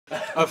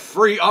A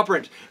free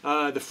operant.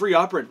 The free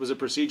operant was a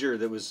procedure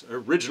that was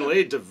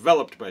originally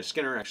developed by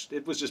Skinner. Actually,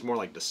 it was just more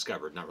like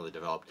discovered, not really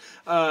developed.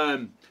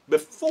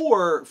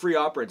 Before free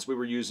operants, we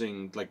were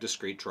using like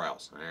discrete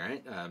trials. All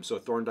right. So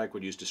Thorndike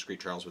would use discrete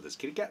trials with his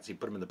kitty cats. He'd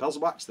put them in the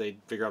puzzle box. They'd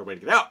figure out a way to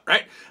get out.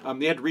 Right.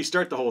 They had to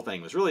restart the whole thing.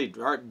 It was really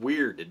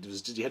weird. It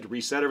was just, you had to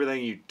reset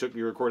everything.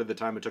 You recorded the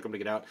time it took them to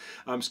get out.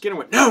 Skinner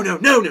went,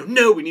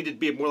 no. We needed to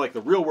be more like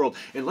the real world,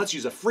 and let's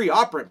use a free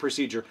operant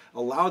procedure.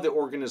 Allow the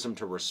organism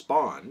to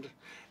respond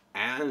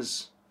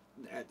as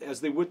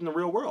they would in the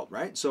real world,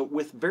 right? So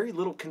with very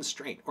little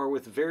constraint or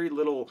with very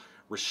little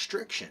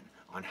restriction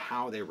on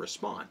how they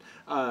respond.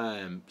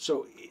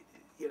 So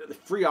the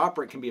free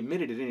operant can be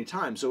emitted at any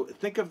time. So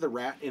think of the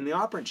rat in the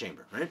operant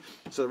chamber, right?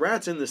 So the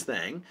rat's in this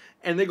thing,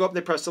 and they go up,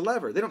 they press the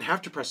lever. They don't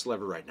have to press the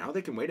lever right now.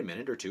 They can wait a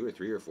minute or 2 or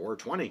 3 or 4 or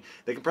 20.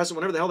 They can press it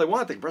whenever the hell they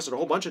want. They can press it a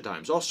whole bunch of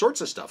times. All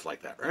sorts of stuff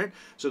like that, right?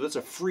 So that's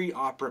a free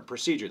operant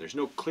procedure. There's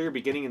no clear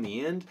beginning and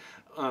the end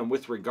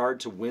with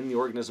regard to when the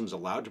organism is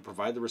allowed to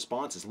provide the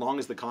response, as long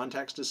as the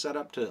context is set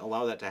up to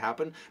allow that to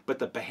happen. But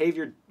the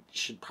behavior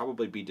should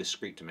probably be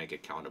discrete to make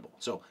it countable.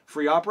 So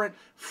free operant,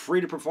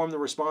 free to perform the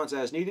response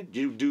as needed.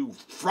 You do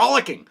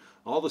frolicking.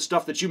 All the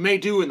stuff that you may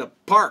do in the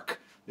park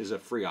is a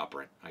free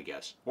operant, I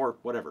guess. Or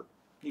whatever.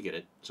 You get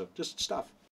it. So just stuff.